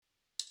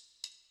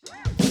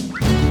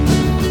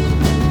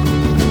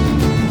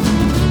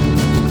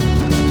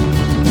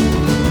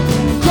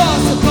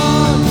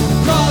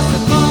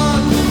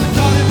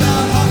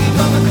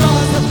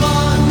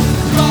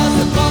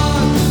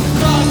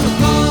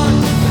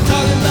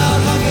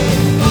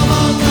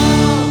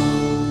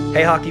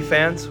Hey, hockey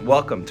fans,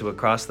 welcome to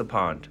Across the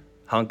Pond,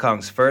 Hong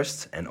Kong's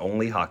first and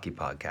only hockey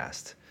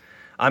podcast.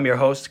 I'm your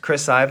host,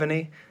 Chris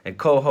Ivany, and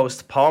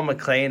co-host Paul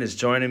McLean is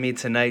joining me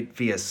tonight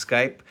via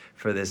Skype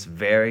for this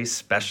very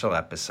special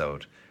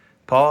episode.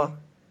 Paul,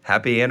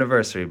 happy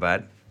anniversary,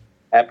 bud.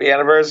 Happy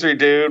anniversary,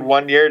 dude.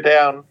 1 year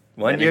down.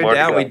 1 year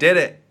down, we did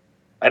it.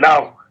 I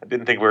know. I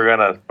didn't think we were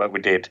gonna, but we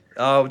did.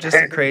 Oh, just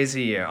a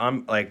crazy year.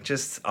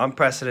 Just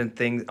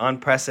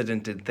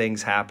unprecedented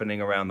things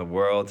happening around the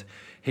world.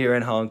 Here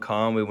in Hong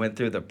Kong, we went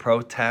through the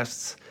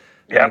protests.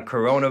 Yep. The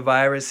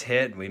coronavirus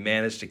hit. We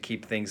managed to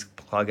keep things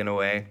plugging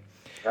away.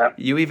 Yep.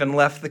 You even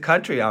left the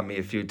country on me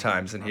a few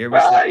times, and here we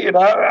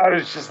I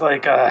was just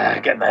like,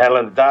 getting the hell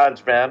out of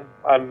Dodge, man.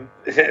 I'm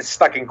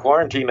stuck in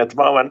quarantine at the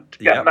moment.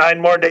 Got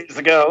 9 more days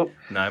to go.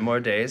 9 more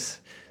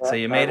days. So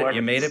you made it.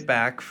 You made it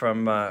back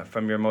from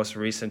your most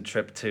recent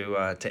trip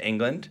to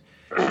England.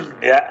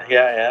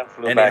 Yeah.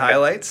 Flew Any back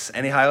highlights?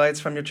 Any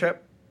highlights from your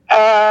trip?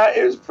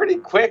 It was pretty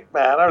quick,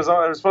 man. I was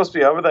supposed to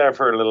be over there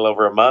for a little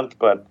over a month,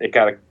 but it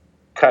got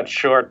cut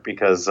short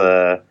because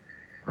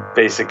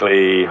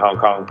basically Hong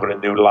Kong put a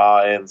new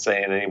law in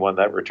saying anyone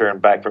that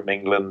returned back from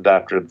England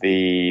after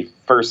the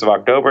 1st of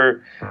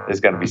October is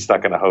going to be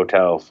stuck in a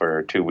hotel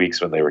for 2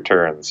 weeks when they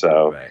return.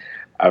 So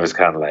I was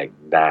kind of like,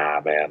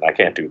 nah, man, I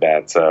can't do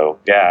that. So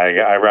yeah,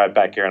 I arrived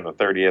back here on the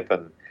 30th,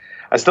 and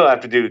I still have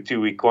to do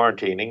 2-week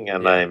quarantining,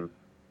 and I'm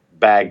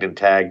bagged and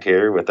tagged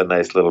here with a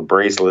nice little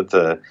bracelet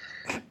to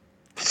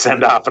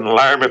send off an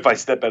alarm if I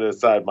step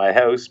outside my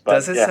house. But,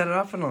 does it set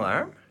off an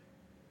alarm?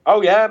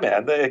 Oh yeah,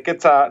 man! It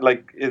gets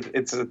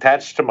it's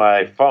attached to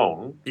my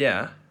phone.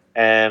 Yeah.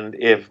 And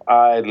if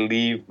I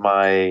leave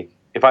my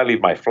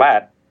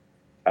flat,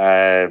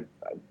 a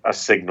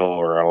signal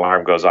or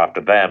alarm goes off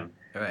to them,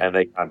 and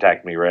they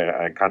contact me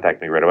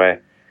right away.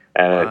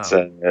 And it's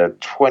a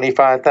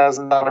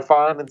 $25,000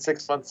 fine and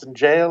 6 months in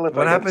jail.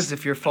 What happens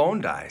if your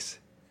phone dies?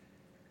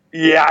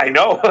 Yeah, I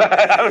know.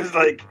 I was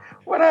like,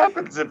 what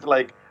happens if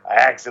I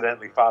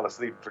accidentally fall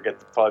asleep and forget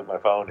to plug my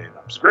phone in?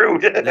 I'm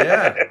screwed.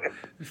 Yeah.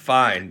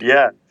 Fined.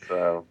 Yeah.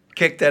 So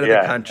kicked out of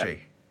the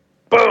country.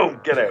 Boom,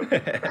 get out.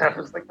 I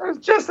was like, I was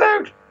just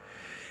out.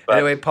 But,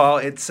 anyway, Paul,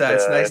 it's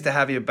nice to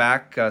have you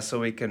back so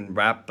we can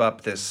wrap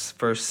up this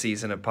first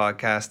season of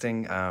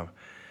podcasting.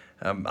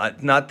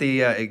 Not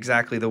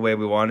exactly the way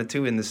we wanted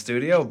to in the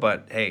studio,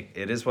 but hey,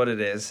 it is what it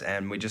is,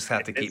 and we just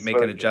have to keep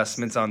making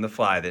adjustments on the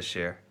fly this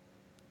year.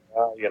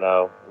 Well, we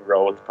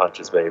roll with the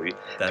punches, baby.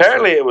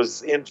 Apparently, it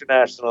was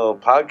International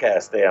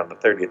Podcast Day on the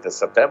 30th of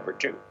September,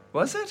 too.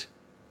 Was it?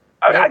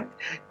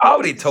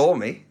 Nobody told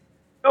me.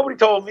 Nobody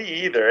told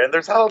me either. And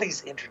there's all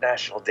these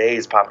international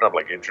days popping up,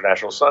 like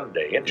International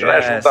Sunday,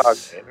 International Dog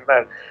Day.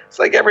 It's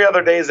like every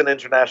other day is an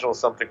international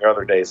something or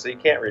other day, so you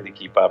can't really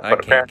keep up.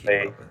 But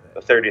apparently,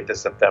 the 30th of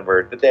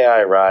September, the day I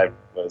arrived,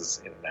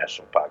 was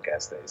International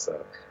Podcast Day.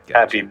 So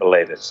happy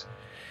belated.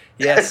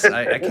 Yes,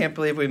 I can't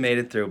believe we made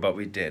it through, but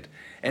we did.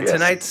 And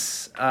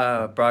tonight's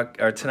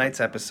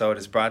episode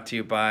is brought to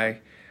you by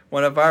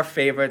one of our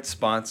favorite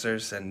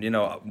sponsors. And,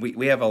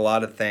 we have a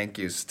lot of thank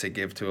yous to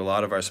give to a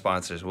lot of our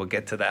sponsors. We'll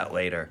get to that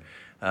later.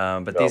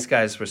 But these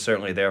guys were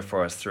certainly there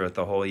for us throughout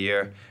the whole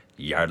year.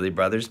 Yardley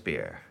Brothers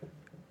Beer.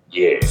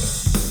 Yeah.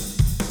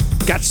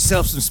 Got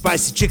yourself some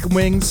spicy chicken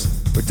wings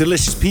or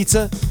delicious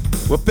pizza?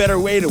 What better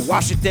way to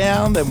wash it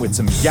down than with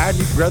some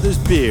Yardley Brothers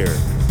Beer?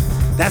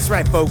 That's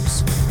right,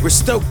 folks. We're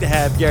stoked to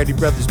have Yardley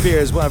Brothers Beer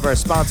as one of our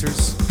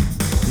sponsors.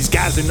 These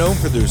guys are known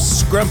for their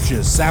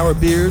scrumptious sour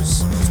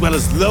beers, as well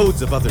as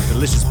loads of other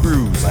delicious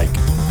brews like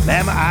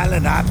Llama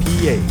Island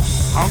IPA,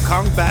 Hong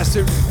Kong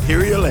Bastard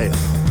Imperial Ale,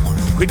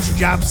 Quincy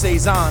Job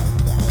Saison,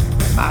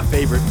 and my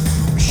favorite,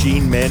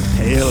 Machine Men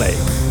Pale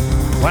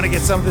Ale. Want to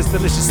get some of this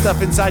delicious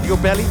stuff inside your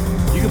belly?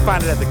 You can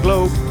find it at the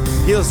Globe,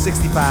 Hill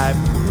 65,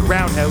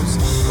 Roundhouse,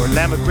 or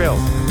Llama Grill.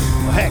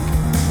 Well, heck,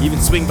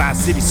 even swing by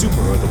City Super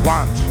or the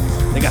Wanch.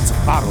 They got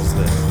some bottles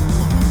there.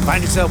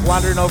 Find yourself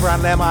wandering over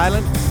on Llama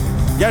Island?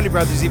 Yardley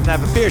Brothers even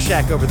have a beer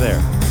shack over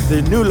there.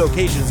 Their new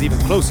location is even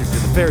closer to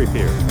the ferry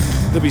pier.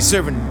 They'll be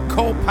serving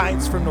cold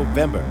pints from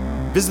November.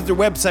 Visit their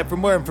website for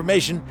more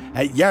information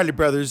at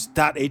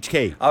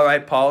yardleybrothers.hk. All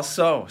right, Paul.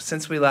 So,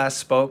 since we last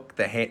spoke,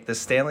 the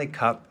Stanley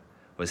Cup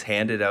was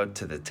handed out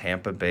to the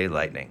Tampa Bay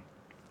Lightning.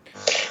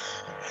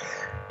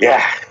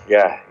 Yeah.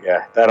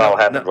 That all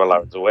happened while I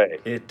was away.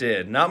 It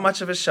did. Not much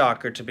of a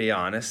shocker, to be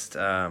honest.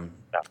 No.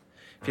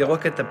 If you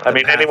look at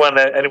anyone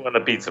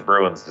that beats the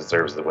Bruins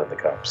deserves to win the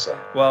cup. So.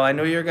 Well, I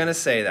knew you were going to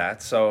say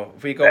that. So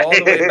if we go all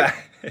the way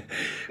back,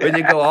 when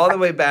you go all the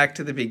way back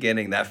to the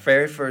beginning, that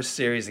very first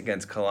series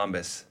against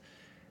Columbus,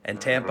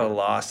 and Tampa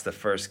lost the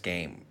first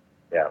game.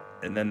 Yeah.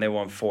 And then they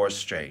won 4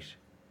 straight.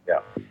 Yeah.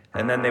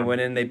 And then they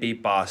went in, they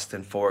beat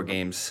Boston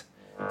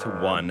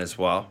 4-1 as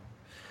well.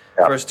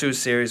 Yeah. First 2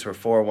 series were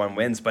 4-1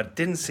 wins, but it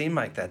didn't seem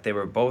like that. They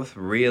were both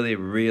really,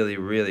 really,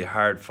 really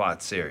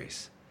hard-fought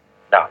series.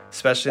 No.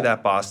 Especially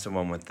that Boston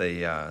one with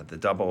the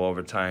double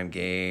overtime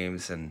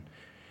games and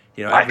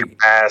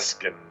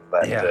mask and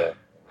that.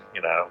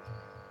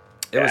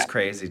 It was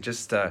crazy.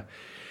 Just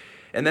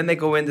And then they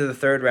go into the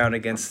third round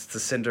against the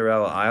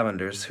Cinderella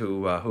Islanders,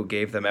 who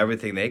gave them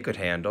everything they could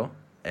handle.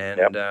 And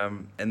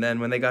and then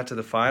when they got to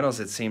the finals,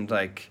 it seemed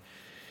like,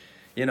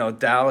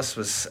 Dallas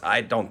was. I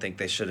don't think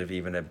they should have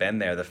even have been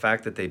there. The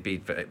fact that they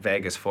beat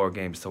Vegas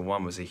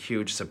 4-1 was a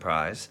huge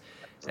surprise,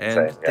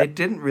 and they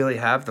didn't really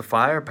have the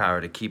firepower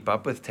to keep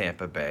up with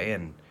Tampa Bay,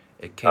 and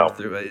it came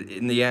through.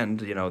 In the end,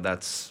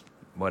 that's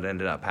what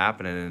ended up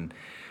happening. And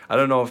I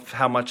don't know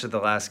how much of the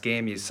last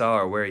game you saw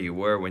or where you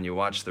were when you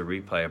watched the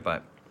replay,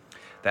 but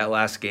that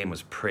last game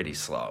was pretty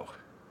slow.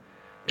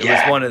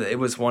 It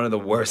was one of the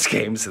worst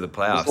games of the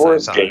playoffs. The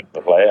worst game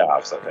of the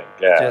playoffs, I think.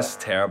 Yeah,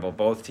 just terrible.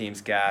 Both teams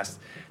gassed.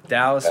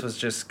 Dallas was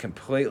just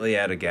completely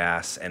out of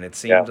gas, and it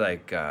seemed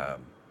like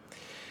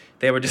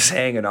they were just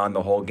hanging on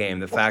the whole game.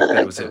 The fact that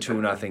it was a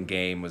 2-0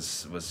 game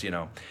was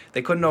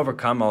they couldn't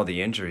overcome all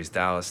the injuries.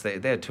 Dallas, they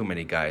had too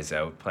many guys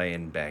out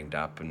playing banged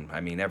up, and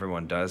I mean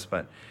everyone does,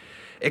 but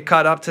it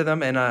caught up to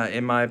them, and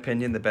in my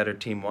opinion, the better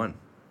team won.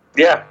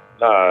 Yeah,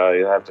 no,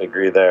 you have to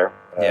agree there.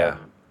 Yeah.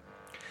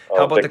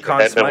 How about the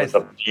Conn Smythe?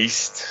 The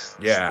beast.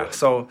 Yeah,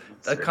 so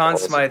the Conn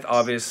Smythe,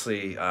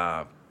 obviously,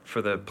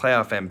 for the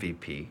playoff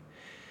MVP,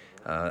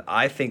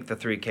 I think the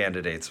three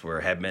candidates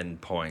were Hedman,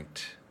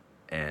 Point,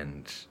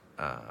 and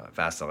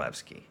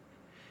Vasilevsky.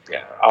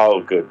 Yeah,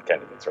 all good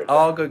candidates right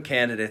All good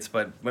candidates,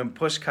 but when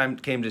push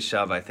came to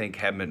shove, I think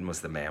Hedman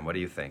was the man. What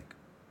do you think?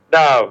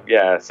 No,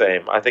 yeah,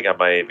 same. I think I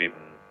might have even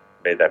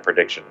made that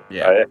prediction.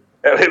 Yeah.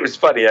 It was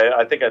funny.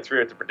 I think I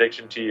threw out the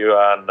prediction to you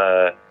on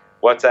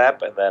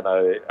WhatsApp, and then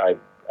I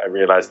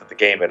realized that the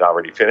game had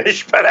already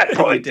finished by that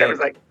point. I was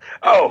like,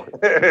 oh.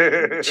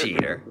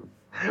 Cheater.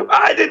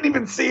 I didn't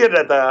even see it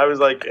at that. I was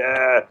like,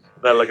 yeah.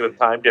 And then I look at the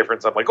time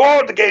difference. I'm like,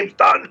 oh, the game's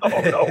done.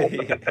 Oh, no.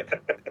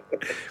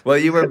 Well,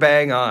 you were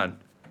bang on.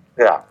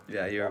 Yeah.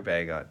 Yeah, you were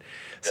bang on.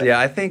 So,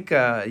 I think,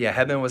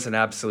 Hedman was an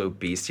absolute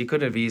beast. He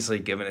could have easily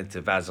given it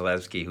to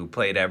Vasilevsky, who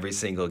played every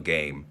single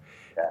game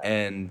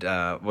and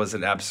was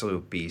an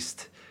absolute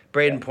beast.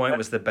 Braden Point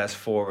was the best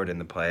forward in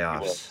the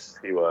playoffs.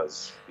 He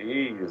was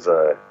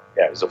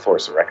a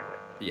force to reckon with.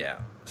 Yeah.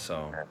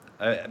 So,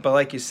 but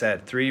like you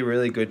said, three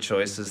really good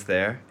choices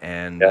there,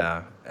 and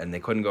they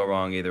couldn't go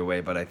wrong either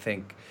way. But I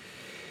think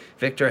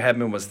Victor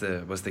Hedman was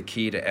the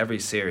key to every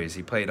series.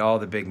 He played all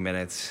the big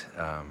minutes.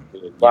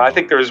 I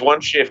think there was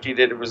one shift he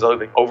did. It was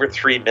like over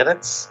 3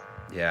 minutes.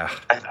 Yeah.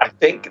 I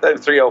think that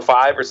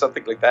 3:05 or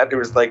something like that. It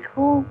was like,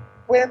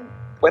 when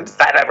does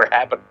that ever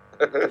happen?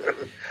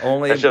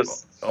 Only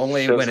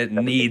when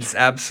it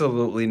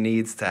absolutely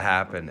needs to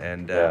happen,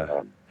 and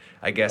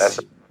I guess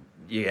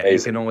you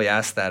can only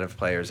ask that of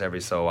players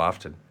every so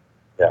often.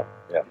 Yeah,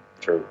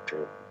 true.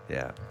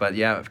 Yeah, but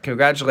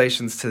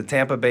congratulations to the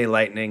Tampa Bay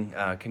Lightning.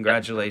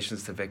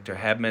 Congratulations to Victor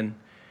Hedman,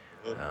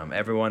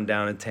 everyone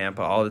down in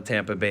Tampa, all the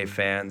Tampa Bay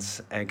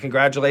fans, and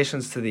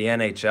congratulations to the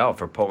NHL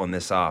for pulling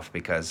this off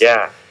because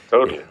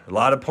totally a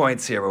lot of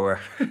points here where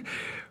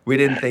we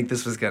didn't think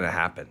this was going to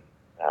happen.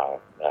 No.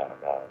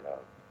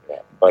 Yeah.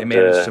 But they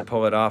managed to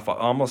pull it off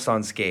almost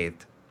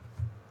unscathed.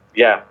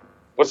 Yeah.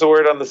 What's the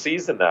word on the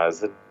season now?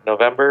 Is it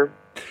November?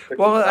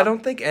 Well, I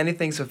don't think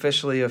anything's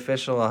official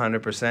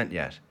 100%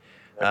 yet.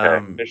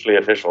 Okay, officially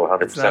official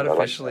 100%. It's not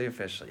officially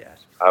official yet.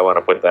 I want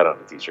to put that on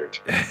a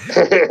T-shirt.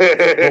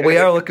 Well, we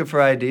are looking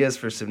for ideas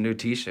for some new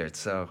T-shirts,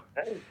 so.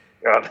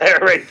 Oh, there,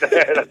 right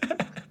there.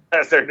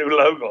 That's their new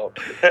logo.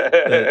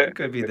 It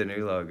could be the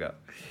new logo.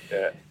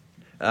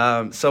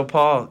 Yeah. So,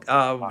 Paul,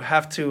 we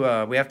have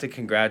to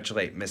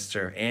congratulate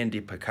Mr. Andy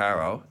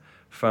Picaro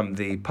from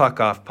the Puck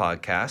Off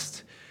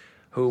podcast,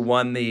 who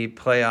won the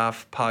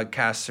Playoff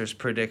Podcasters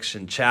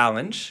Prediction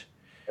Challenge.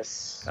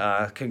 Yes.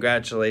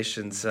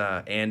 Congratulations,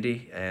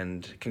 Andy,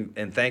 and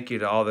thank you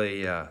to all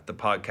the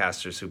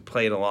podcasters who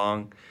played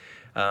along.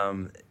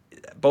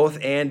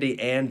 Both Andy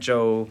and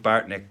Joe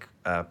Bartnick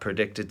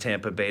predicted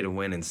Tampa Bay to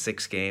win in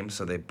 6 games,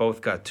 so they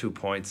both got 2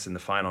 points in the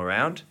final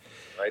round.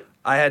 Right.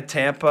 I had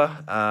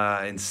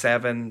Tampa in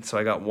 7, so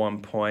I got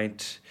 1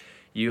 point.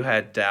 You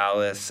had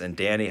Dallas, and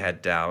Danny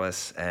had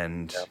Dallas,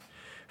 and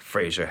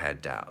Fraser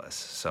had Dallas.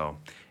 So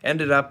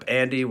ended up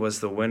Andy was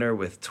the winner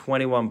with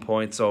 21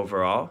 points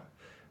overall.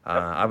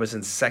 I was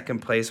in second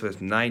place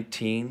with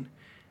 19,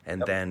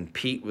 and then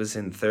Pete was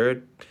in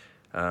third.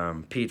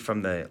 Pete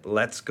from the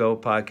Let's Go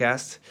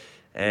podcast,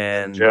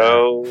 and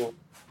Joe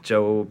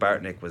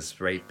Bartnick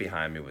was right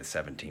behind me with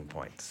 17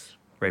 points.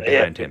 Right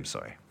behind him,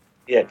 sorry.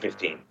 He had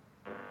 15.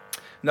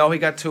 No, he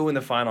got 2 in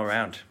the final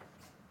round.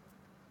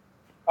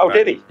 Oh,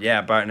 did he?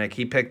 Yeah, Bartnick.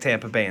 He picked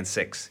Tampa Bay in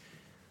 6.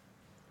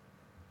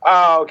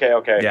 Oh,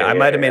 okay. Yeah, I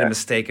might have made a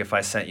mistake if I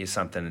sent you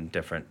something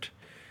different.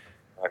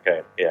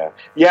 Okay, yeah.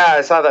 Yeah,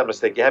 I saw that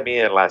mistake. You had me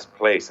in last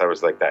place. I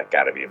was like, that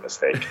got to be a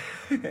mistake.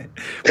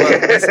 Well,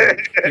 listen,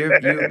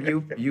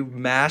 you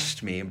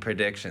mashed me in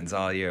predictions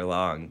all year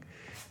long.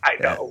 I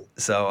know.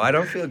 So I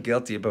don't feel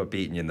guilty about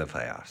beating you in the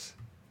playoffs.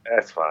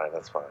 That's fine.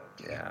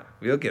 Yeah,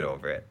 we'll get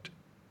over it.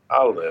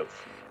 I'll live.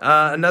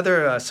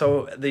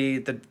 So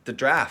the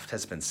draft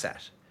has been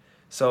set.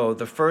 So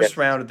the first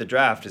round of the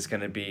draft is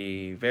going to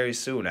be very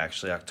soon,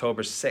 actually,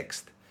 October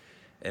 6th.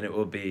 and it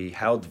will be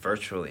held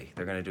virtually.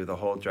 They're going to do the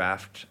whole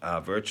draft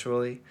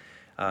virtually,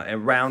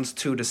 and rounds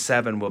 2 to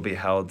 7 will be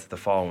held the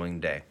following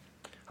day,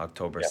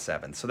 October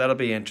 7th. So that'll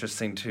be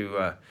interesting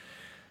to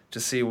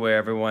see where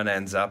everyone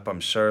ends up. I'm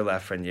sure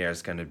Lafreniere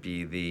is going to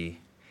be the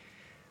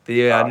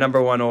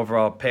number 1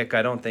 overall pick.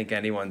 I don't think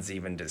anyone's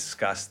even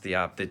discussed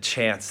the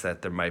chance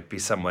that there might be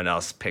someone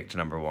else picked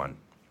number 1.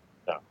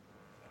 No.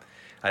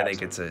 I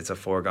think it's a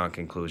foregone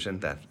conclusion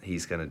that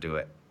he's going to do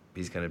it.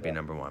 He's going to be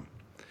number 1.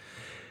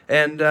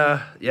 And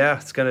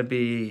it's going to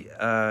be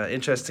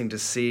interesting to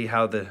see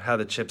how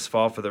the chips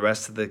fall for the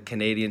rest of the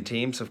Canadian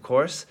teams, of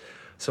course.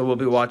 So we'll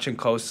be watching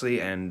closely,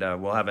 and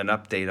we'll have an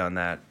update on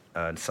that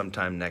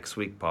sometime next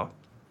week, Paul.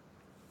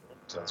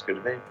 Sounds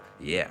good to me.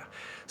 Yeah.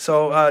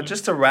 So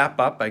just to wrap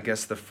up, I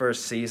guess, the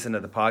first season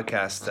of the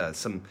podcast, a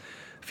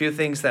few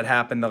things that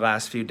happened the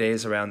last few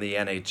days around the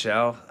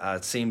NHL.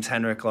 It seems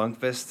Henrik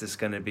Lundqvist is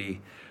going to be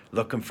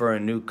looking for a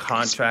new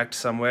contract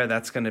somewhere.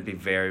 That's going to be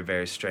very,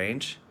 very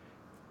strange.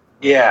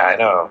 Yeah, I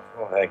know.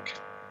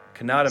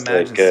 Cannot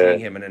imagine seeing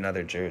him in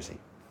another jersey.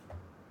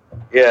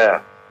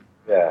 Yeah,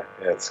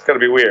 it's going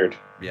to be weird.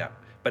 Yeah,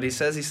 but he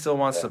says he still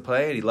wants to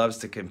play, and he loves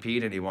to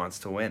compete, and he wants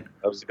to win.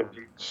 Loves to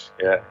compete.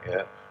 Yeah.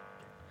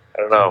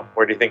 I don't know.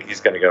 Where do you think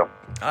he's going to go?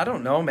 I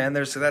don't know, man.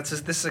 This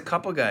is a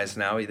couple guys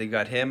now. You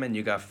got him, and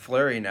you got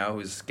Fleury now,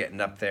 who's getting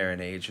up there in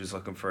age, who's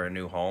looking for a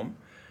new home.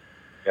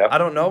 Yep. I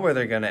don't know where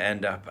they're going to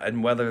end up,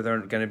 and whether they're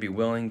going to be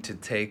willing to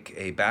take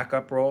a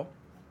backup role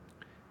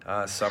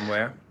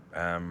somewhere.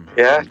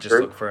 Just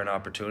true. Look for an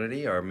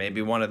opportunity, or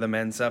maybe one of them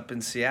ends up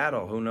in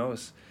Seattle. Who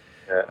knows?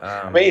 Yeah.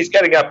 I mean, he's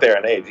getting up there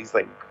in age. He's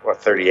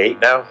 38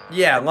 now?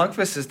 Yeah,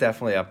 Lundqvist is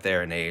definitely up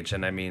there in age,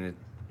 and I mean,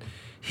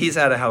 he's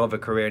had a hell of a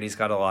career, and he's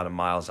got a lot of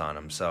miles on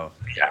him. So,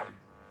 yeah.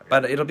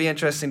 But it'll be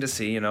interesting to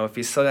see, if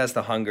he still has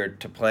the hunger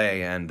to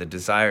play and the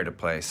desire to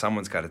play,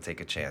 someone's got to take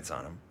a chance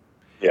on him.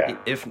 Yeah.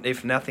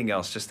 If nothing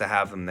else, just to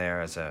have him there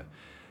as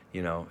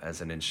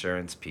as an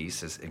insurance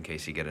piece, in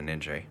case you get an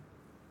injury.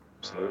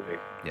 Absolutely.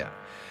 Yeah.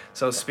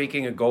 So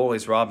speaking of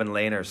goalies, Robin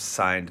Lehner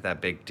signed that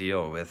big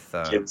deal with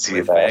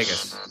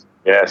Vegas.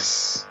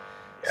 Yes.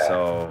 Yeah.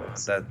 So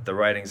that the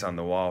writing's on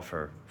the wall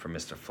for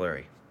Mr.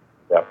 Fleury.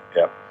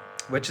 Yep.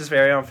 Which is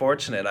very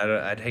unfortunate.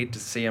 I'd hate to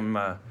see him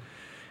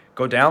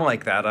go down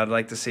like that. I'd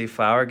like to see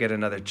Flower get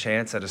another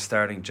chance at a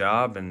starting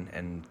job,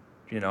 and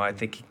I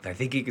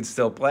think he can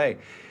still play.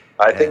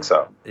 I think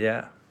so.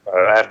 Yeah.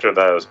 After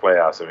those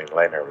playoffs, I mean,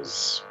 Lehner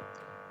was.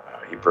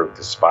 He proved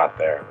his spot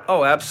there.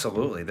 Oh,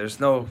 absolutely.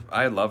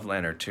 I love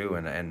Lehner too,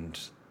 and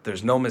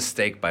there's no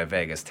mistake by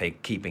Vegas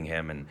keeping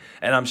him, and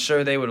I'm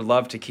sure they would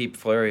love to keep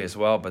Fleury as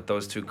well, but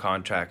those two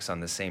contracts on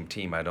the same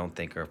team I don't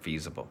think are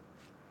feasible.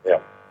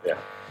 Yeah.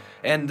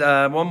 And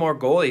one more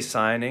goalie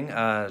signing,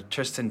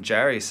 Tristan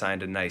Jarry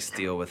signed a nice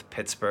deal with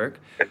Pittsburgh.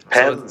 It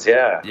depends,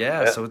 yeah.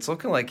 Yeah, so it's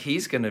looking like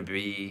he's going to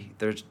be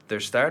their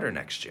starter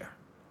next year.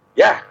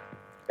 Yeah.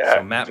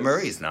 So Matt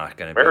Murray's not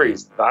going to be.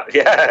 Murray's not.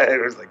 Yeah,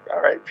 it was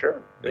all right,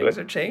 sure. Things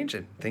are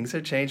changing. Things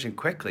are changing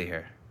quickly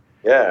here.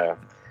 Yeah.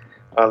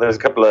 There's a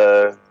couple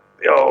of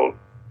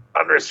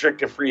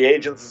unrestricted free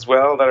agents as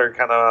well that are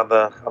kind of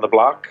on the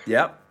block.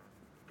 Yep.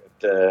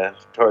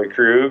 Torrey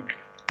Krug,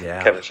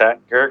 Kevin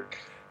Shattenkirk.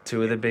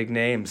 Two of the big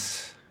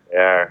names.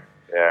 Yeah.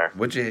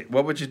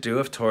 What would you do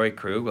if Torrey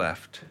Krug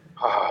left?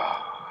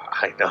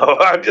 I know.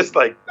 I'm just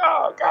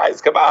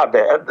guys, come on,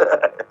 man.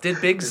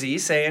 Did Big Z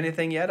say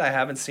anything yet? I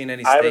haven't seen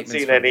any I statements.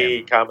 haven't seen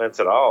any comments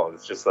at all.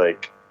 It's just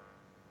it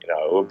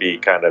would be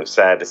kind of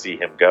sad to see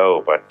him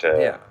go, but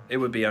it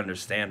would be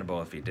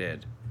understandable if he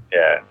did.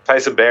 Yeah,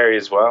 Tyson Barrie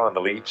as well on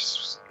the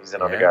Leafs. He's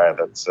another guy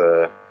that's.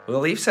 Well, the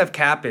Leafs have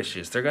cap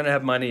issues. They're going to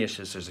have money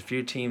issues. There's a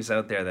few teams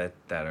out there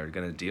that are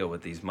going to deal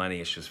with these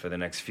money issues for the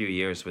next few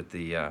years with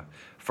the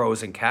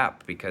frozen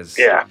cap because.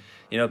 Yeah.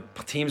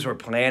 Teams were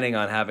planning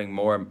on having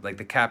more. Like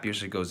the cap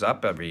usually goes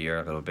up every year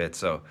a little bit,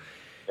 so.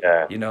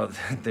 Yeah.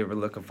 They were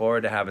looking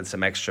forward to having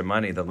some extra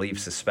money. The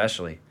Leafs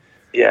especially.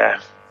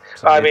 Yeah.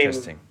 So I mean,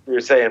 we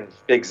were saying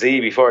Big Z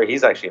before.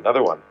 He's actually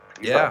another one.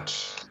 Yeah.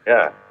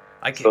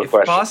 If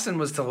Boston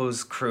was to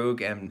lose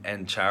Krug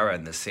and Chara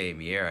in the same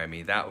year, I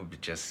mean, that would be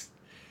just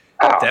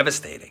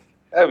devastating.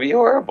 That would be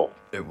horrible.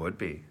 It would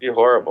be. Be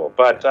horrible.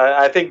 But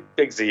I think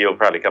Big Z will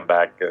probably come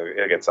back.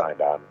 He'll get signed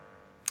on.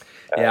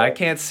 Yeah, I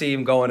can't see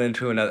him going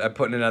into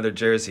putting another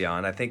jersey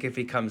on. I think if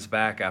he comes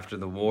back after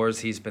the wars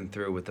he's been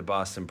through with the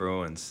Boston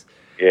Bruins,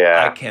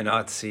 I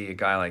cannot see a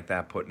guy like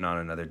that putting on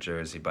another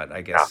jersey. But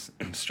I guess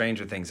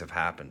stranger things have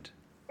happened.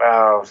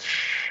 Well,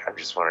 I'm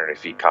just wondering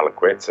if he'd call it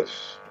quits, if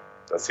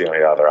that's the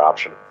only other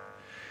option.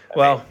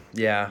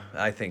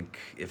 I think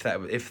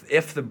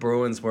if the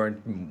Bruins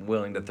weren't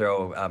willing to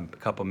throw a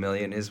couple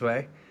million his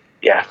way,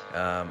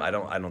 I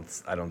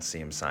don't see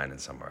him signing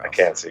somewhere else. I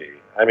can't see.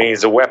 I mean,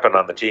 he's a weapon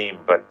on the team,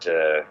 but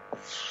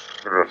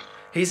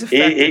he's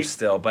effective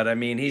still. But I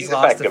mean, he's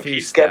lost a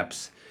few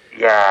steps.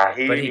 But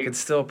he could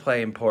still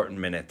play important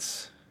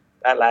minutes.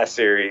 That last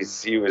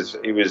series, he was.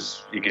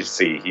 You could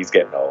see he's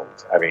getting old.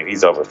 I mean,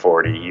 he's over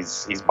 40.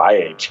 He's my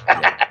age.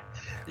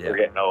 We're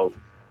getting old.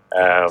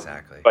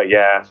 Exactly. But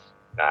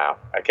No,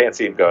 I can't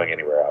see him going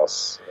anywhere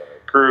else.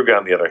 Krug,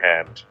 on the other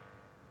hand,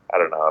 I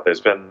don't know.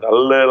 There's been a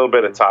little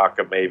bit of talk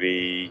of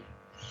maybe,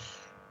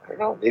 I don't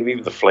know,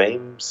 maybe the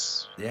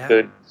Flames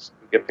could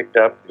get picked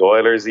up. The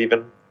Oilers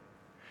even.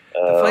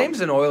 The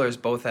Flames and Oilers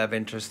both have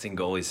interesting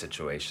goalie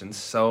situations.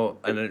 So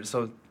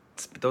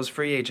those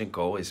free agent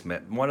goalies,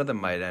 one of them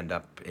might end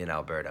up in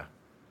Alberta.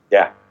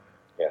 Yeah.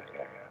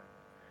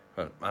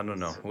 But I don't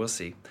know. We'll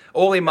see.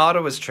 Ole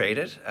Mata was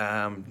traded.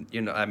 I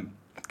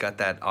got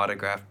that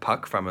autographed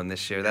puck from him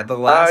this year. That the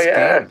last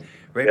game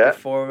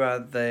before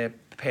the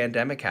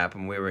pandemic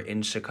happened, we were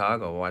in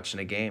Chicago watching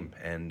a game,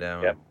 and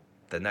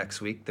the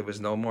next week there was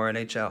no more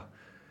NHL.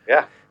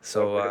 Yeah.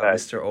 So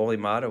Mr. Ole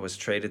Mata was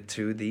traded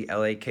to the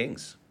LA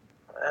Kings.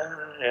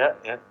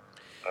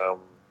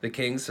 The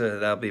Kings,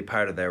 that'll be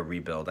part of their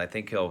rebuild. I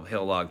think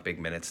he'll log big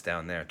minutes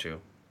down there too.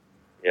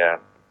 Yeah.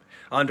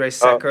 Andrei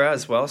Sekera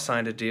as well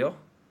signed a deal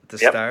with the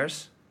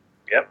Stars.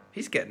 Yep.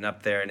 He's getting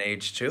up there in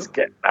age too. He's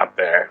getting up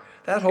there.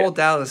 That whole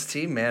Dallas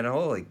team, man,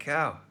 holy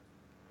cow.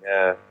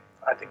 Yeah.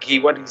 I think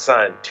he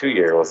signed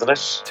 2-year, wasn't it?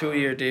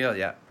 2-year deal,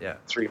 yeah.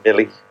 $3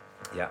 million.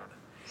 Yeah.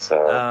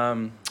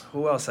 So.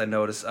 Who else I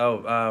noticed?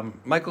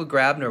 Michael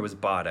Grabner was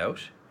bought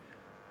out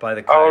by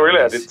the Coyotes. Oh, really?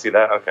 I didn't see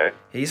that. Okay.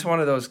 He's one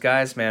of those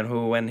guys, man,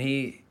 who when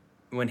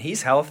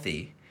he's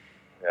healthy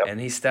and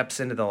he steps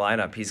into the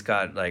lineup, he's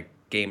got like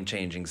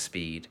game-changing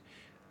speed.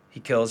 He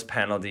kills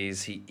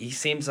penalties. He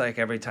seems like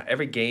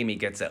every game he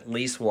gets at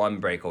least one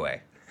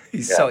breakaway.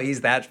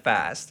 He's that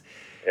fast.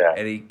 Yeah.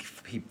 And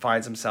he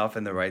finds himself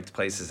in the right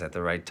places at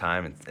the right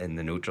time in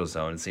the neutral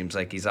zone. It seems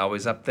like he's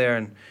always up there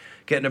and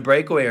getting a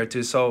breakaway or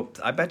two. So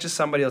I bet you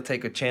somebody will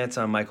take a chance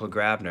on Michael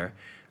Grabner.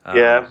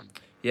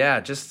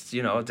 Yeah, just,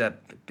 that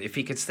if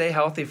he could stay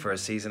healthy for a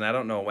season. I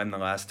don't know when the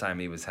last time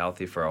he was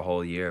healthy for a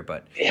whole year,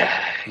 but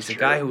he's a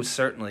guy who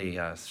certainly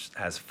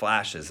has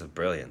flashes of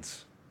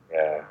brilliance.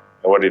 Yeah.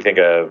 And what do you think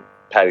of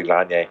Patty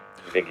Lanier?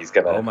 You think he's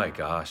going to... Oh, my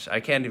gosh.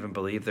 I can't even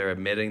believe they're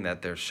admitting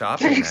that they're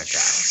shopping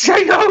that guy.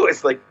 I know.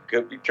 It's like,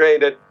 could be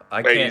traded.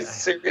 Are you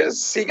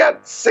serious? He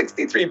got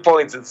 63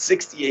 points in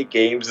 68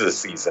 games this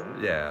season.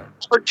 Yeah.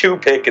 For 2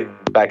 pick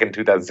back in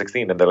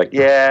 2016. And they're like,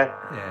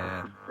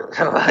 yeah.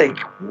 Like,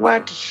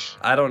 what?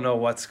 I don't know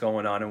what's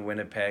going on in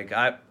Winnipeg.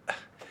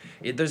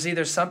 There's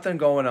either something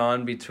going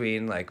on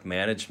between, like,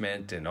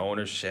 management and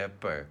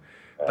ownership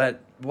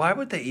but why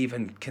would they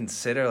even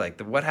consider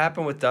what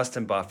happened with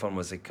Dustin Byfuglien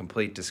was a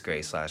complete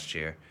disgrace last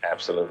year.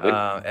 Absolutely.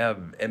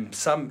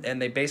 And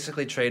they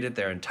basically traded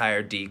their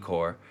entire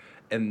decor,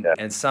 and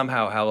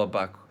somehow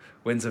Hellebuck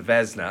wins a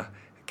Vezina,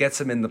 gets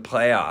him in the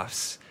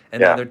playoffs, and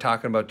now they're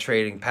talking about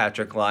trading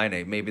Patrick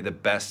Laine, maybe the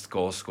best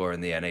goal scorer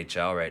in the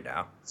NHL right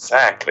now.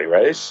 Exactly,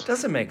 right?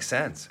 Doesn't make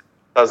sense.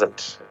 It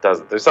doesn't.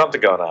 There's something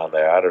going on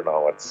there. I don't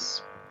know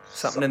what's...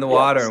 Something in the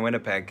water in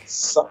Winnipeg.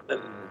 Something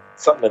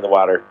in the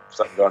water.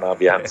 Something going on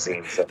behind the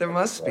scenes. There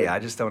must be. I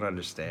just don't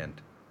understand.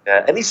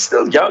 Yeah, and he's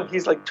still young.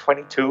 He's like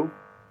 22.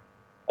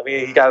 I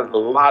mean, he got a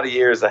lot of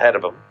years ahead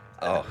of him.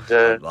 Oh,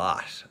 a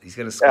lot. He's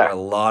going to score a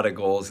lot of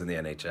goals in the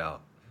NHL.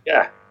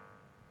 Yeah.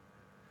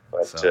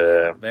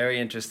 But very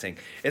interesting.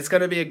 It's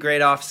going to be a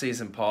great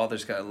offseason, Paul.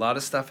 There's a lot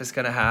of stuff is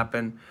going to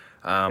happen.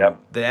 The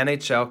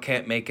NHL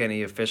can't make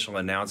any official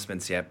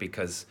announcements yet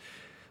because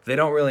they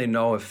don't really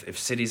know if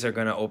cities are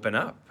going to open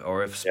up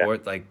or if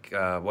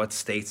what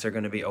states are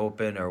going to be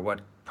open or what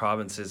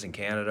provinces in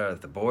Canada,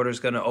 if the border's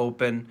going to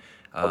open.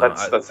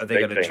 That's are they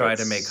going to try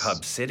to make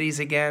hub cities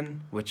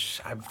again, which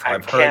I've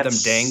heard them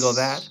dangle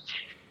that?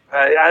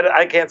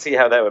 I can't see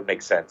how that would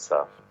make sense,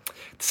 though.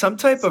 Some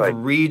type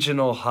of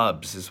regional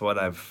hubs is what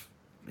I've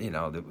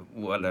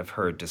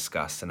heard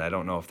discussed, and I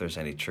don't know if there's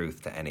any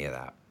truth to any of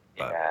that.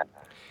 But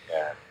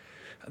Yeah.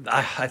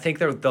 I think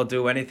they'll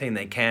do anything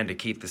they can to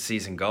keep the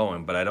season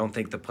going, but I don't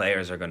think the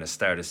players are going to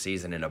start a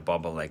season in a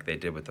bubble like they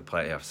did with the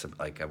playoffs,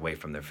 like away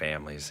from their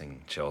families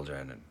and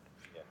children. And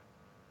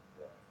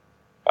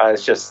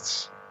it's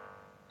just,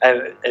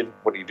 and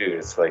what do you do?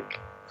 It's like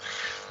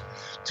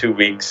 2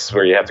 weeks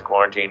where you have to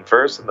quarantine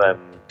first, and then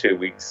 2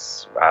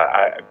 weeks.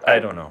 I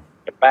don't know.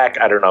 Back,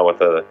 I don't know what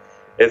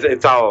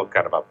it's all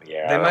kind of up in the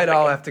air. They might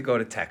all have to go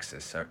to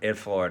Texas or in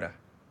Florida.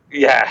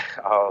 Yeah.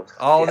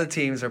 All the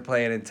teams are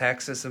playing in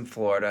Texas and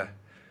Florida.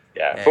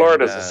 Yeah,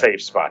 Florida's a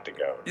safe spot to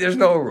go. There's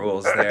no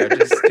rules there.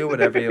 Just do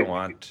whatever you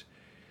want.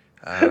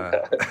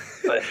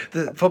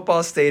 The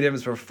football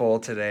stadiums were full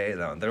today.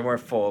 No, they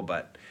weren't full,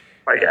 but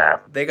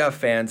they got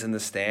fans in the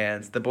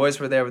stands. The boys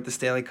were there with the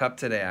Stanley Cup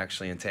today,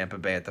 actually, in Tampa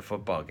Bay at the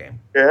football game.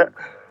 Yeah.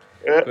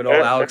 Good old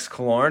Alex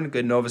Killorn,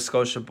 good Nova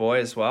Scotia boy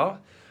as well.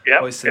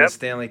 Hoisting the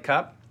Stanley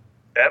Cup.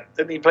 Yep.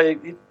 Didn't he play?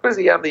 Was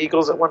he on the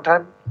Eagles at one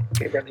time?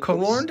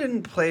 Killorn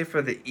didn't play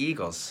for the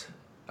Eagles.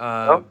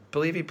 I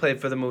believe he played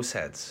for the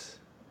Mooseheads.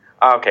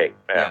 Okay.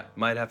 Yeah.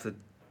 Might have to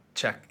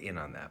check in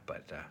on that,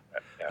 but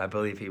I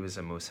believe he was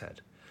a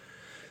Moosehead.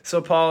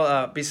 So,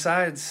 Paul,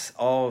 besides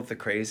all of the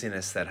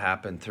craziness that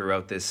happened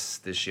throughout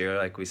this year,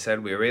 like we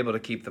said, we were able to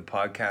keep the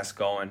podcast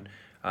going.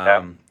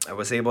 I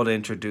was able to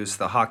introduce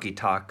the Hockey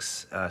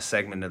Talks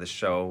segment of the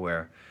show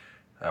where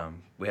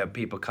We have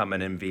people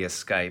coming in via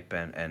Skype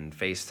and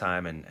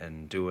FaceTime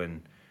and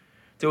doing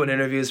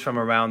interviews from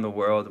around the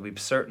world. We've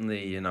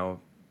certainly,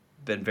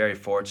 been very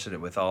fortunate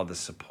with all the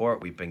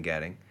support we've been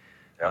getting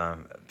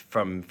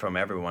from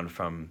everyone,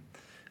 from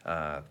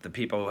the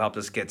people who helped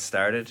us get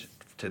started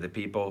to the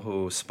people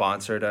who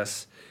sponsored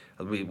us.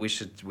 We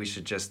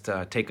should just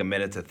take a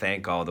minute to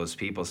thank all those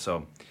people.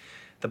 So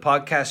the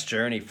podcast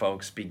journey,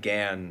 folks,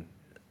 began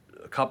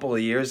a couple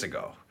of years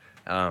ago.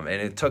 And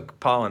it took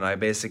Paul and I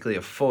basically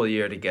a full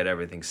year to get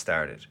everything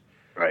started.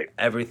 Right.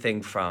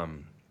 Everything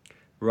from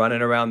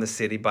running around the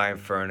city buying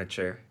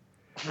furniture.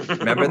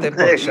 Remember the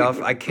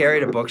bookshelf? I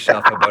carried a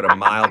bookshelf about a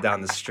mile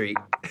down the street.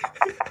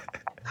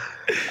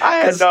 I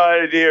had no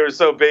idea it was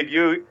so big.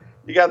 You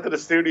got to the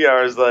studio,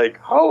 I was like,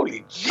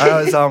 holy shit.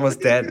 I was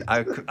almost dead.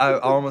 I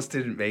almost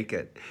didn't make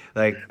it.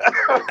 Like,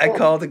 I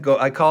called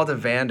a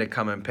van to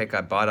come and pick. I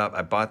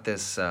bought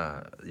this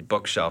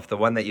bookshelf, the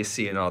one that you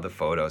see in all the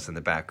photos in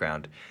the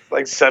background.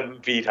 Like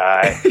 7 feet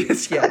high.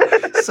 Yeah.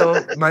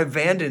 So my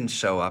van didn't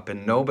show up,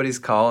 and nobody's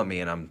calling me,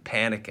 and I'm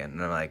panicking.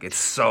 And I'm like, it's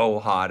so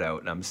hot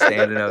out, and I'm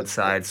standing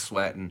outside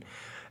sweating.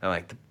 I'm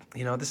like,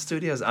 the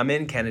studios, I'm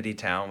in Kennedy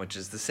Town, which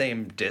is the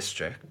same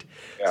district.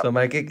 Yeah. So I'm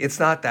like, it's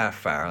not that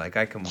far. Like,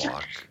 I can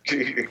walk.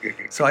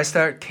 So I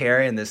start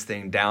carrying this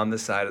thing down the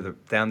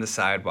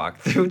sidewalk,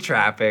 through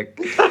traffic,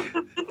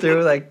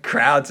 through like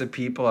crowds of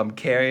people. I'm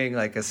carrying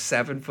like a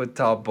 7-foot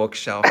tall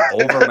bookshelf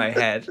over my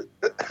head.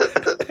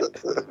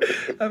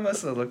 I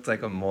must have looked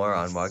like a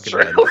moron walking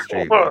down the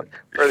street. For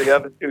the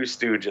other two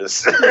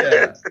stooges.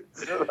 Yeah.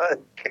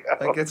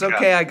 Like, it's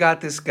okay. I got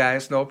this,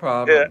 guys. No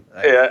problem.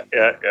 Yeah.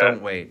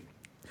 Don't wait.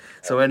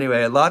 So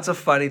anyway, lots of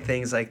funny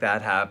things like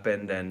that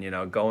happened,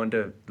 and going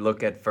to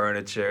look at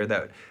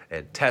furniture,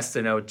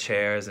 testing out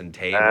chairs and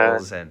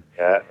tables, and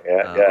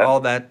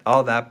all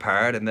that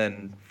part, and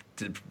then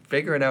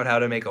figuring out how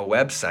to make a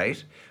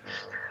website.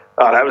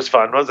 Oh, that was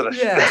fun, wasn't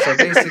it? Yeah. So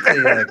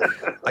basically,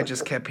 I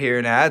just kept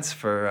hearing ads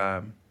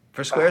for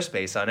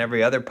Squarespace on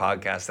every other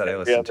podcast that I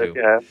listened to.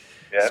 Yeah.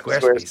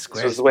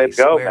 Squarespace was the way to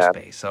go, Squarespace.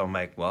 Man. So I'm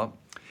like, well,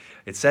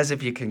 it says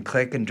if you can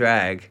click and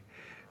drag.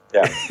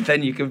 Yeah.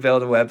 Then you can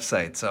build a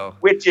website. So,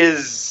 which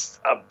is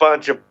a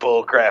bunch of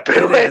bullcrap.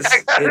 It is.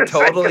 It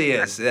totally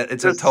is.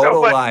 It's a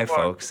total lie,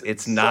 folks.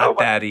 It's not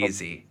that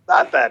easy.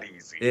 Not that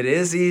easy. It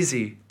is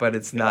easy, but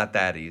it's not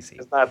that easy.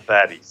 It's not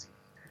that easy.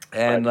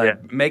 And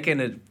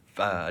making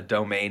a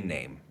domain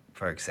name,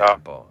 for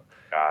example.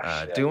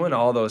 Doing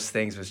all those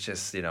things was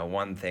just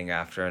one thing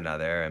after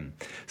another, and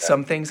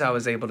some things I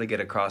was able to get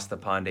across the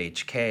pond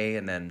HK,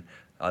 and then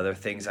other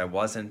things I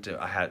wasn't.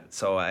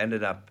 So I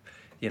ended up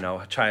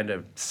trying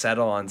to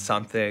settle on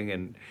something.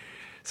 And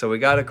so we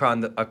got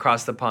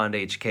across the pond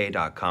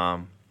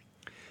HK.com.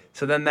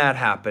 So then that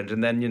happened.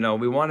 And then,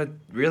 we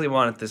really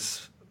wanted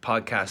this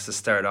podcast to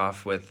start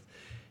off with,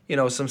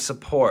 some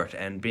support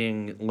and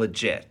being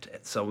legit.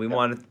 So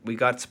we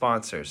got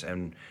sponsors,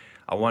 and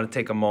I want to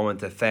take a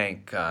moment to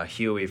thank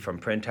Huey from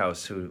Print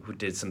House, who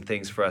did some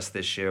things for us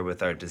this year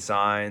with our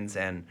designs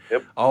and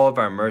all of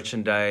our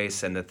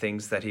merchandise and the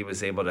things that he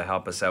was able to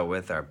help us out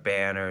with, our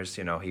banners.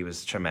 He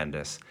was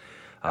tremendous.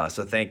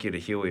 So thank you to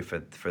Huey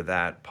for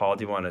that. Paul,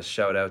 do you want to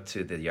shout out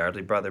to the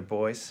Yardley Brother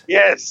boys?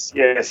 Yes. I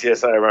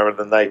remember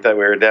the night that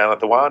we were down at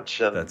the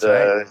Watch and That's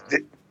right.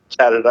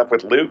 Chatted up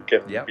with Luke.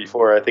 And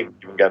before I think we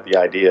even got the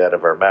idea out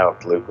of our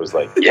mouth, Luke was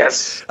like,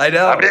 yes. I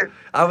know.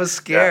 I was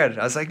scared.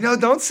 I was like, no,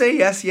 don't say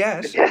yes.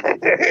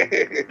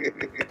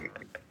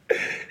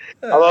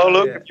 Hello,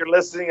 Luke, if you're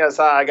listening,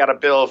 I got a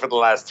bill for the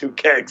last 2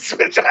 kegs.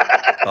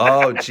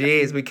 Oh,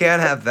 geez. We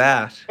can't have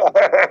that.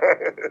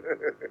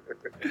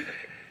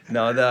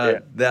 No,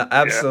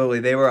 absolutely.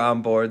 They were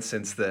on board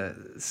since the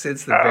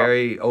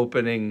very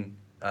opening.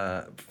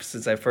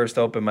 Since I first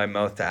opened my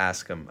mouth to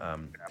ask them,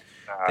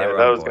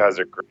 those guys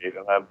are great.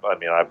 And I've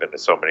been to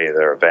so many of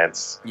their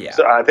events. Yeah.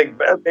 So I think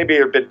maybe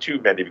a bit too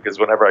many, because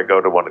whenever I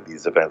go to one of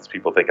these events,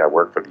 people think I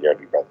work for the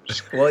Yardley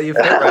Brothers. Well, you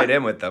fit right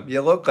in with them.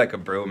 You look like a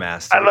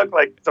brewmaster. I look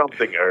like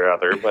something or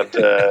other, but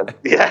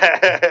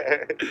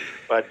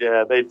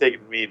they've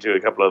taken me to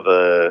a couple of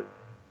the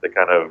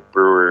kind of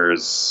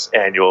brewers'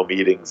 annual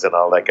meetings and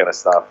all that kind of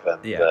stuff. And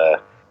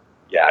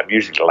I'm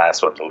usually the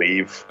last one to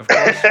leave. Of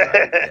course.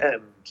 I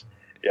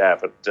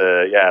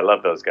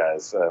love those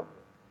guys.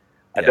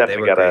 They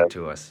were great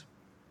to us.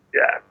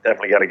 Yeah,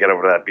 definitely got to get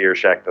over that beer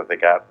shack that they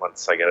got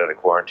once I get out of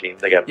quarantine.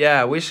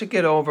 We should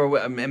get over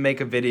and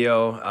make a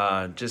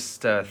video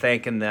just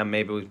thanking them.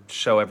 Maybe we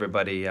show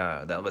everybody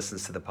that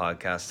listens to the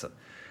podcast.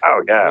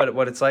 Oh, yeah.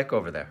 What it's like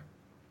over there.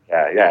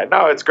 Yeah.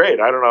 No, it's great.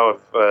 I don't know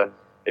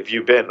if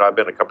you've been. I've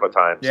been a couple of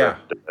times. Yeah.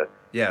 And,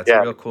 it's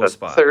a real cool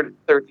spot.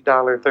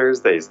 $30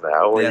 Thursdays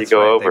now where you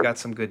go over. They got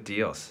some good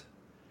deals.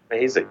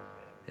 Amazing.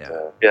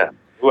 Yeah.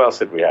 Who else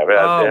did we have?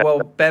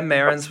 Ben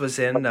Marins was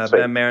in.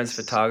 Ben Marins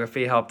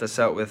Photography helped us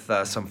out with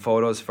some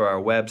photos for our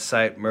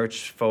website,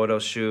 merch photo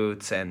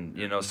shoots, and,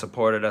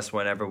 supported us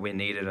whenever we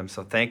needed him.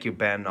 So thank you,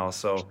 Ben,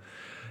 also.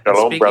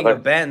 Hello, speaking brother.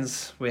 of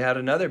Bens, we had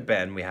another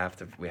Ben we have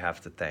to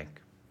thank.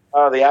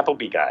 Oh, the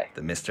Appleby guy.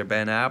 The Mr.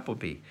 Ben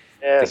Appleby.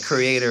 Yes. the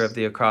creator of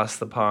the Across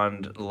the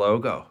Pond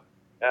logo.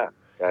 Yeah,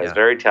 he's Yeah.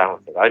 very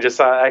talented. I just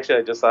saw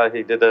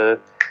he did the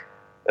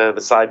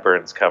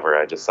Sideburns cover.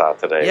 I just saw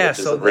today. Yeah, which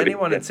is so really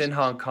anyone good. that's in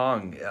Hong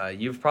Kong,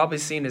 you've probably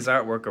seen his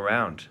artwork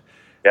around.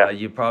 Yeah.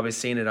 You've probably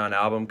seen it on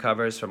album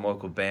covers from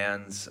local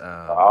bands.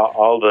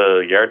 all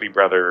the Yardley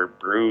Brother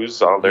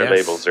brews, all their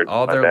labels are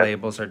all my their bad.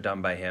 labels are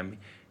done by him.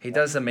 He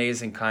does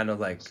amazing kind of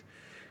like,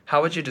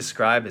 how would you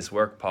describe his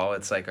work, Paul?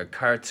 It's like a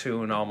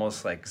cartoon,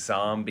 almost like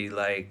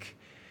zombie-like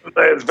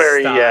It's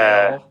very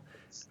style.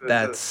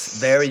 That's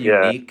very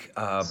yeah. unique,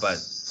 but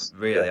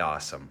really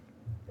awesome.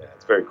 Yeah,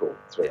 it's very cool.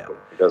 It's very Yeah. cool.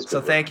 He does So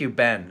good thank you,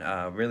 Ben.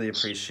 Really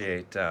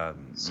appreciate your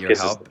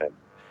Kisses help. to Ben.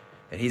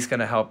 And he's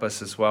going to help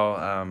us as well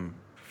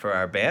for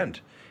our band.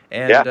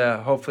 And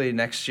Yeah. hopefully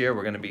next year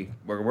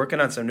we're working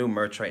on some new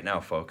merch right now,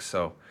 folks.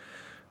 So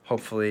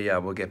hopefully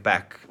we'll get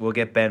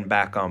Ben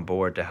back on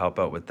board to help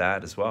out with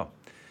that as well.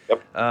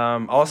 Yep.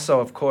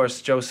 Also, of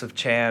course, Joseph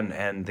Chan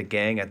and the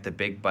gang at the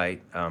Big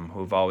Bite,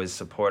 who've always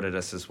supported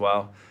us as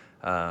well.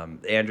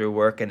 Andrew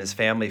Work and his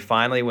family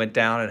finally went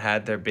down and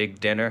had their big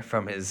dinner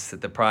from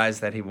the prize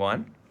that he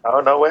won.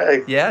 Oh, no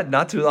way. Yeah,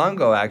 not too long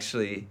ago,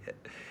 actually.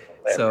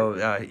 So,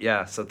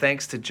 so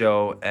thanks to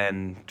Joe.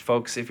 And,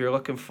 folks, if you're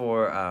looking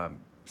for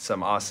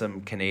some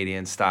awesome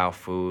Canadian-style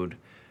food,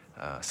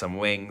 some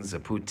wings, a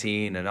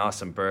poutine, an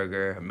awesome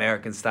burger,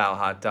 American-style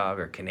hot dog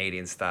or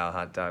Canadian-style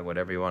hot dog,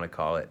 whatever you want to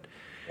call it.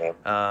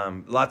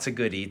 Lots of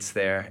good eats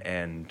there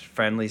and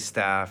friendly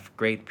staff,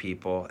 great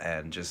people,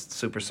 and just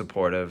super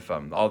supportive.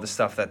 All the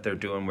stuff that they're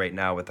doing right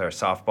now with our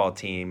softball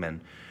team,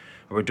 and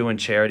we're doing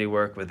charity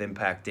work with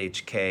Impact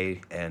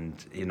HK,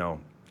 and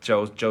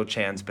Joe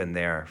Chan's been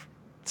there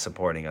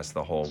supporting us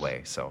the whole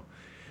way. So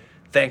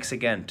thanks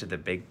again to the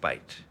Big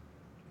Bite.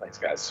 Thanks,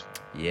 guys.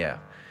 Yeah.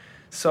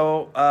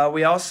 So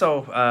we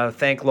also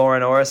thank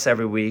Lauren Orris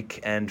every week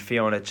and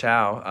Fiona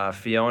Chow.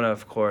 Fiona,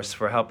 of course,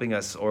 for helping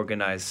us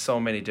organize so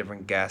many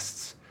different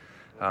guests.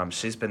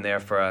 She's been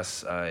there for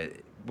us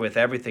with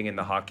everything in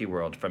the hockey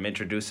world, from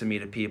introducing me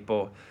to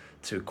people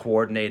to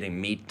coordinating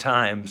meet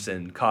times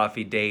and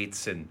coffee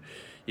dates, and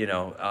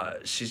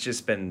she's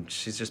just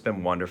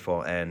been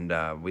wonderful,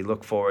 and we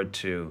look forward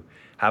to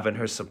having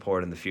her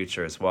support in the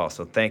future as well.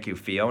 So thank you,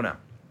 Fiona.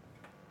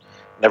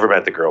 Never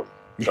met the girl.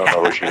 Don't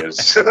know who she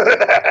is.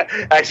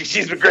 Actually,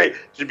 she's been great.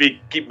 She'd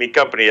be keeping me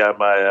company on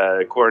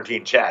my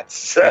quarantine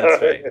chats.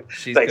 That's right.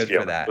 She's Thanks, good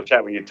Fiona. for that. We'll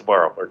chat with you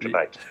tomorrow or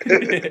tonight.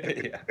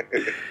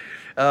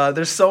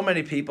 There's so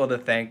many people to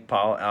thank,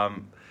 Paul.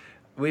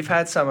 We've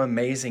had some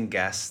amazing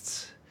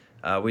guests.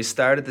 We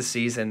started the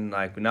season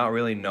not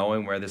really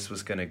knowing where this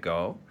was going to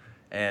go,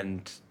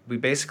 and we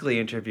basically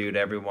interviewed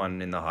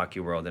everyone in the hockey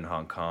world in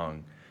Hong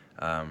Kong.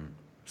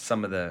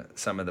 Some of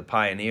the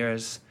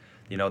pioneers.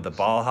 The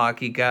ball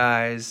hockey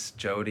guys,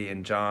 Jody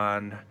and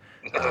John,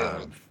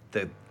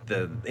 the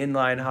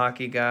inline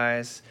hockey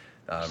guys,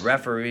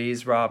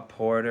 referees, Rob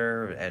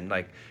Porter, and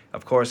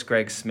of course,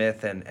 Greg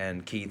Smith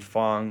and Keith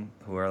Fong,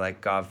 who are like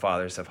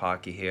godfathers of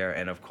hockey here,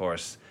 and of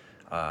course,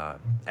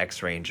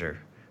 ex-Ranger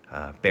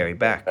Barry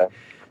Beck.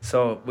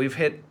 So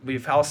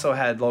we've also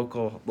had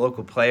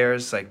local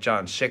players like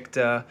John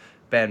Schickta,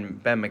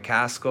 Ben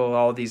McCaskill.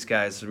 All these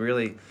guys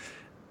really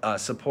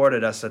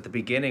supported us at the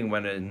beginning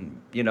when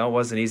it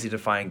wasn't easy to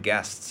find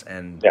guests,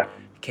 and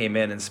came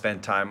in and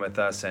spent time with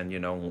us, and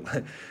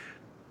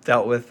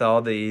dealt with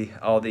all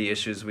the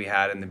issues we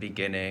had in the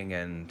beginning,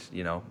 and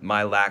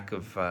my lack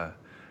of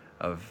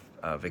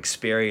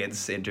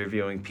experience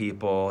interviewing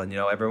people, and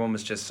everyone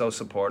was just so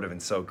supportive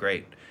and so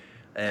great.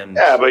 And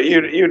but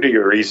you do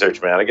your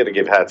research, man. I got to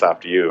give hats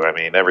off to you. I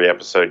mean, every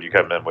episode you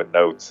come in with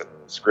notes and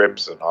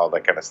scripts and all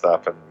that kind of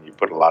stuff, and you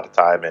put a lot of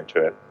time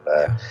into it.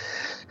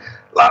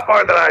 A lot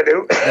more than I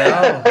do.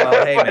 Oh,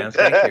 well, hey, man,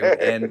 thank you.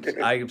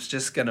 And I was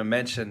just going to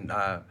mention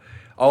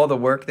all the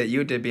work that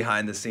you did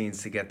behind the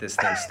scenes to get this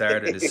thing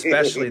started,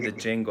 especially the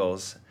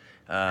jingles,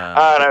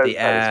 the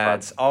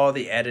ads, all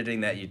the editing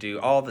that you do,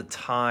 all the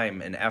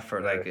time and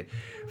effort.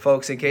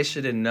 Folks, in case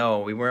you didn't know,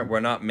 we're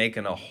not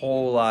making a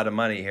whole lot of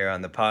money here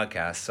on the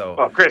podcast. So,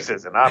 well, Chris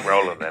isn't. I'm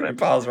rolling in it.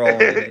 Paul's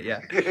rolling in it. Yeah,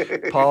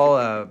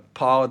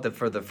 Paul,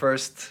 for the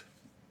first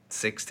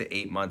 6 to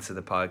 8 months of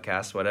the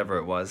podcast, whatever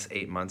it was,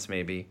 8 months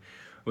maybe,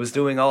 was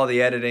doing all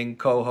the editing,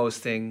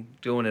 co-hosting,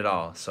 doing it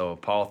all. So,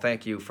 Paul,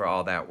 thank you for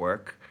all that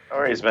work. No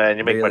worries, man.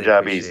 You make my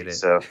job easy,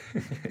 so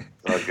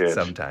all good.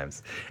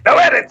 Sometimes. No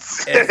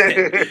edits!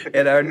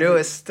 And our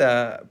newest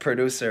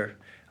producer,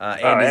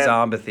 Andy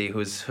Zombathy,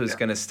 who's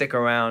going to stick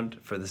around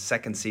for the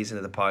second season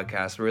of the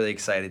podcast. Really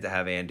excited to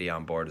have Andy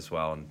on board as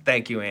well. And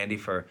thank you, Andy,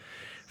 for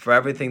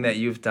everything that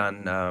you've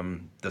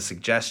done, the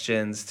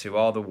suggestions, to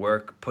all the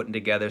work, putting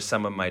together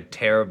some of my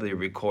terribly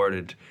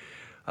recorded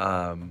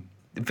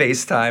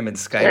FaceTime and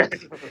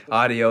Skype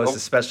audios,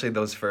 especially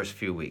those first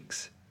few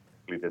weeks.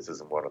 This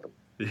isn't one of them.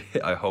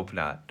 I hope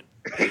not.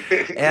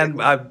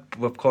 And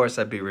of course,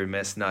 I'd be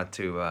remiss not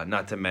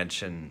to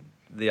mention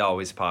the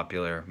always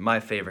popular, my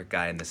favorite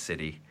guy in the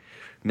city,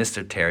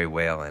 Mr. Terry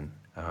Whalen.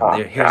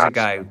 Here's a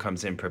guy who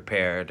comes in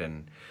prepared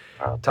and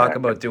talk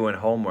about doing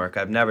homework.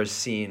 I've never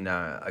seen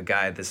a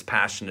guy this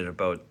passionate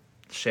about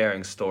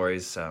sharing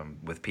stories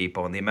with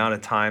people, and the amount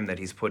of time that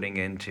he's putting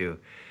into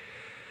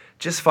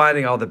just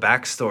finding all the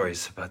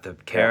backstories about the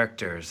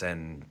characters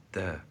and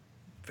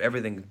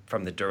everything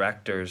from the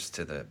directors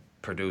to the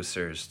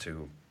producers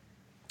to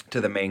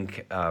the main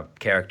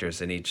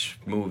characters in each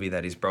movie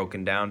that he's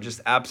broken down.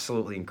 Just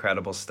absolutely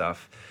incredible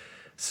stuff.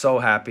 So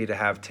happy to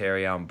have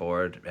Terry on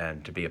board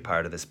and to be a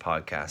part of this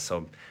podcast.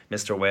 So,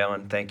 Mr.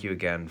 Whalen, thank you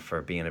again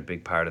for being a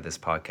big part of this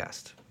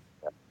podcast.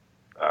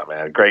 Oh,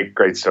 man,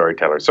 great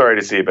storyteller. Sorry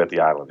to see about the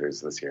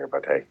Islanders this year,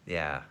 but hey.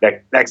 Yeah.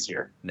 Next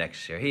year.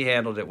 Next year. He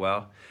handled it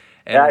well.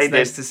 And it's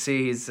nice to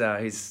see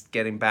he's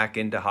getting back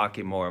into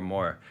hockey more and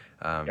more.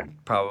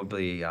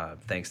 Probably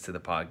thanks to the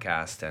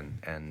podcast.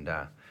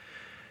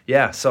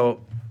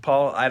 So,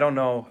 Paul, I don't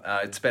know.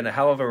 It's been a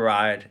hell of a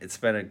ride. It's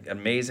been an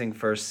amazing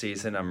first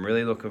season. I'm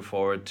really looking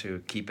forward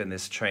to keeping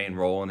this train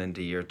rolling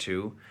into year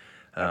 2.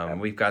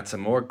 We've got some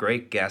more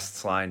great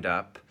guests lined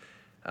up.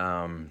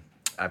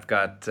 I've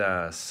got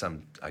a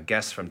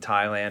guest from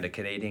Thailand, a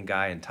Canadian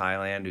guy in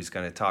Thailand who's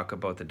going to talk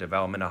about the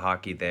development of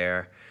hockey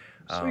there.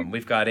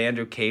 We've got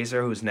Andrew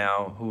Kaiser,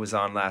 who was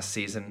on last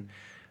season.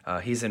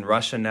 He's in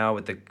Russia now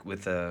with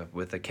the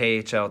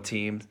KHL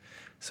team,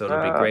 so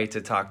it'll be great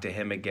to talk to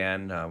him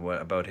again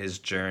about his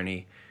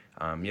journey.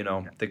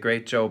 The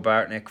great Joe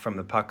Bartnick from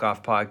the Puck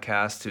Off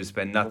podcast, who's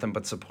been nothing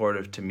but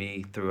supportive to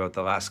me throughout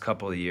the last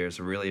couple of years.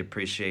 I really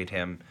appreciate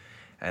him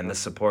and the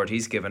support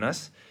he's given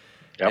us.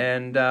 Yep.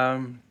 And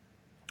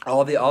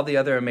all the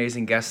other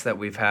amazing guests that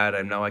we've had.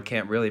 I know I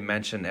can't really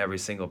mention every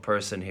single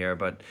person here,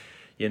 but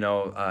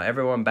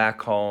everyone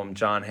back home: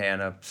 John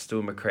Hanna,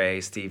 Stu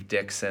McRae, Steve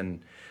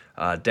Dixon,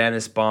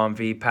 Dennis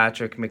Baumvie,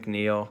 Patrick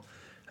McNeil.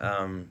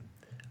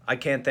 I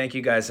can't thank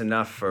you guys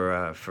enough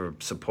for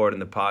supporting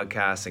the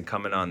podcast and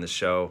coming on the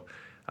show.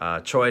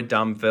 Troy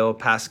Dumville,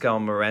 Pascal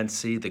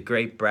Morency, the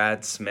great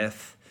Brad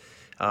Smith.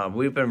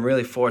 We've been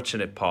really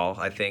fortunate, Paul.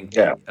 I think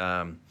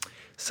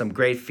some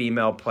great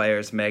female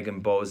players: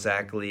 Megan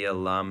Bozak, Leah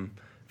Lum.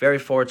 Very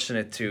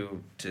fortunate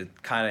to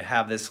kind of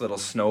have this little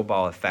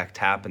snowball effect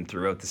happen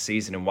throughout the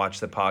season and watch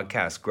the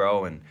podcast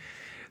grow and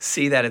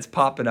see that it's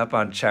popping up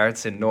on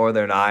charts in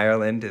Northern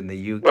Ireland and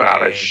the UK.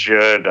 Well, it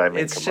should. I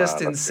mean, it's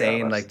just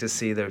insane, like, to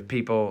see the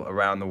people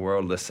around the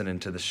world listening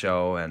to the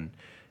show, and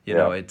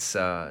it's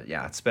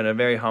been a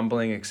very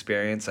humbling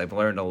experience. I've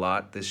learned a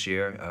lot this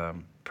year,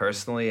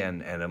 personally,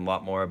 and a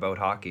lot more about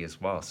hockey as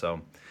well.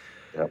 So,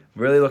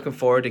 really looking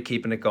forward to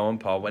keeping it going,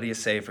 Paul. What do you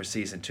say for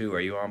season 2? Are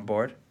you on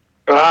board?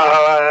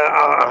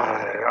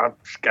 I'm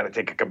just going to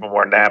take a couple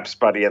more naps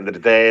by the end of the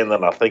day, and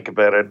then I'll think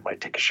about it.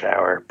 Might take a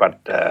shower, but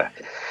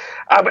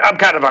I'm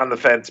kind of on the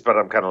fence, but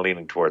I'm kind of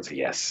leaning towards a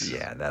yes.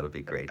 Yeah, that'll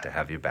be great to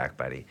have you back,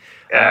 buddy.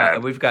 Yeah.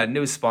 We've got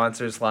new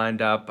sponsors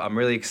lined up. I'm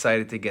really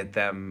excited to get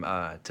them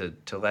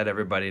to let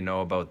everybody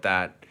know about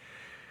that.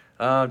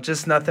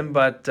 Just nothing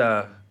but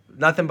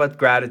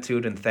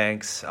gratitude and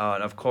thanks.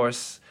 And of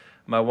course,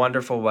 my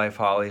wonderful wife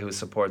Holly, who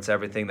supports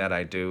everything that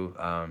I do.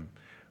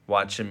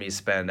 Watching me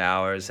spend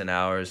hours and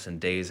hours and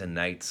days and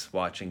nights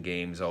watching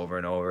games over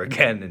and over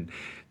again and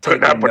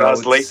putting up with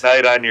us late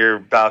night on your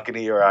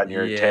balcony or on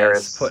your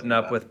terrace. Putting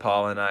up with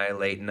Paul and I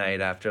late night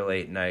after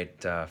late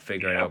night,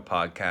 figuring out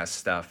podcast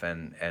stuff,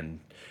 and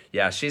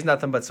she's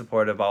nothing but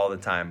supportive all the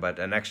time. But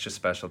an extra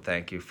special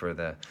thank you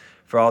for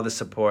all the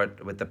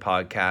support with the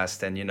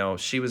podcast.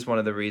 And she was one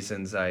of the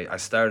reasons I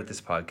started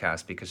this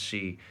podcast, because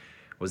she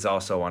was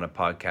also on a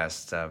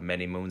podcast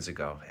many moons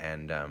ago,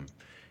 and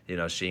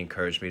she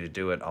encouraged me to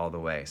do it all the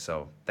way.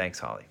 So thanks,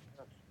 Holly.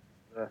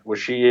 Was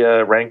she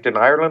ranked in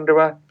Ireland or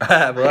what?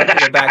 We'll have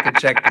to go back and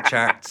check the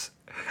charts.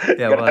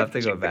 Yeah, we'll have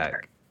to go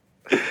back.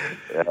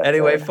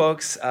 Anyway,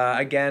 folks,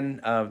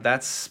 again,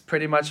 that's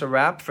pretty much a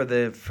wrap for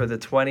the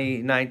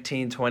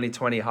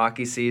 2019-2020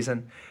 hockey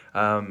season.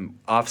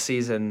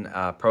 Off-season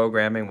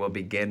programming will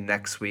begin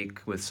next week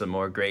with some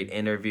more great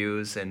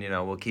interviews, and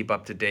we'll keep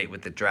up to date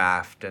with the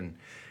draft and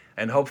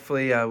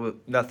hopefully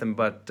nothing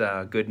but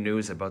good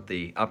news about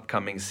the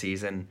upcoming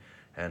season,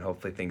 and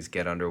hopefully things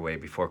get underway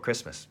before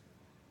Christmas.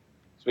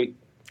 Sweet.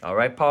 All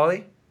right,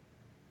 Paulie?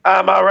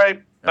 I'm all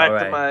right.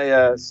 Back to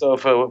my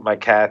sofa with my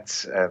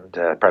cats and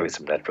probably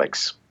some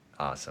Netflix.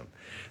 Awesome.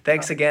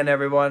 Thanks again,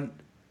 everyone.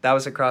 That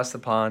was Across the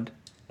Pond,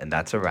 and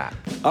that's a wrap.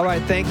 All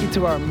right, thank you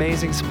to our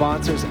amazing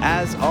sponsors.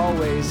 As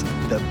always,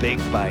 The Big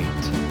Bite,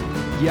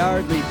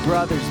 Yardley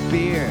Brothers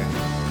Beer,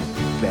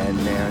 Ben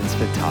Marin's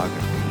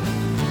Photography,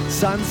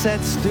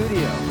 Sunset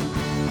Studio,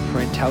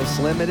 Print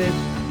House Limited,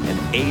 and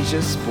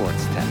Asia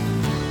Sports Tech.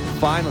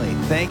 Finally,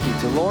 thank you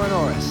to Lauren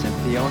Orris and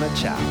Fiona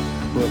Chow,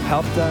 who have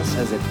helped us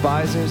as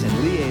advisors and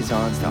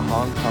liaisons to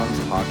Hong Kong's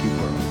hockey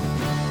world.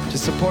 To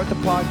support the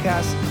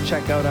podcast,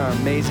 check out our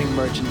amazing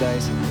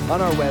merchandise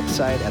on our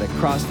website at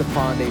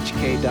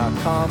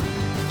acrossthepondhk.com.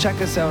 Check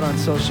us out on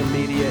social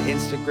media,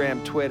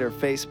 Instagram, Twitter,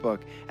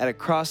 Facebook at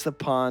Across the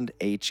Pond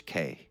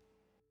HK.